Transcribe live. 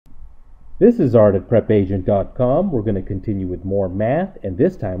This is Art at PrepAgent.com. We're going to continue with more math, and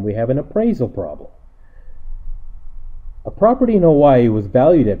this time we have an appraisal problem. A property in Hawaii was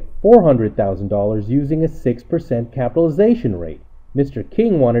valued at $400,000 using a 6% capitalization rate. Mr.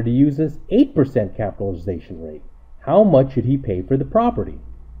 King wanted to use this 8% capitalization rate. How much should he pay for the property?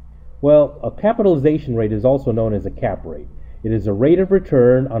 Well, a capitalization rate is also known as a cap rate. It is a rate of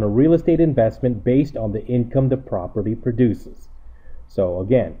return on a real estate investment based on the income the property produces. So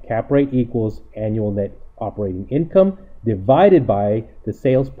again, cap rate equals annual net operating income divided by the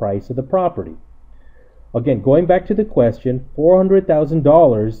sales price of the property. Again, going back to the question,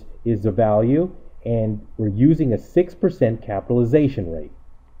 $400,000 is the value, and we're using a 6% capitalization rate.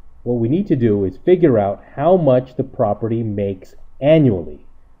 What we need to do is figure out how much the property makes annually.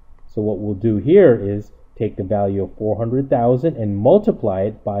 So what we'll do here is take the value of $400,000 and multiply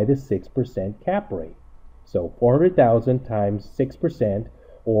it by the 6% cap rate. So 400,000 times 6%,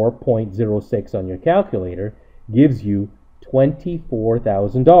 or 0.06 on your calculator, gives you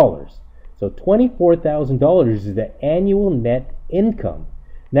 $24,000. So $24,000 is the annual net income.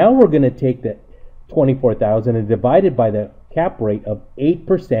 Now we're going to take the $24,000 and divide it by the cap rate of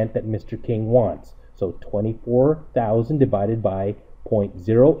 8% that Mr. King wants. So $24,000 divided by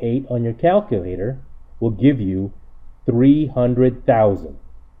 0.08 on your calculator will give you $300,000.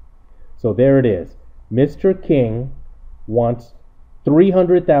 So there it is. Mr. King wants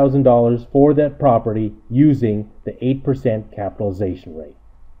 $300,000 for that property using the 8% capitalization rate.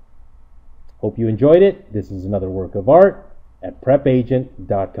 Hope you enjoyed it. This is another work of art at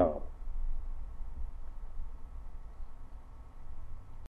PrepAgent.com.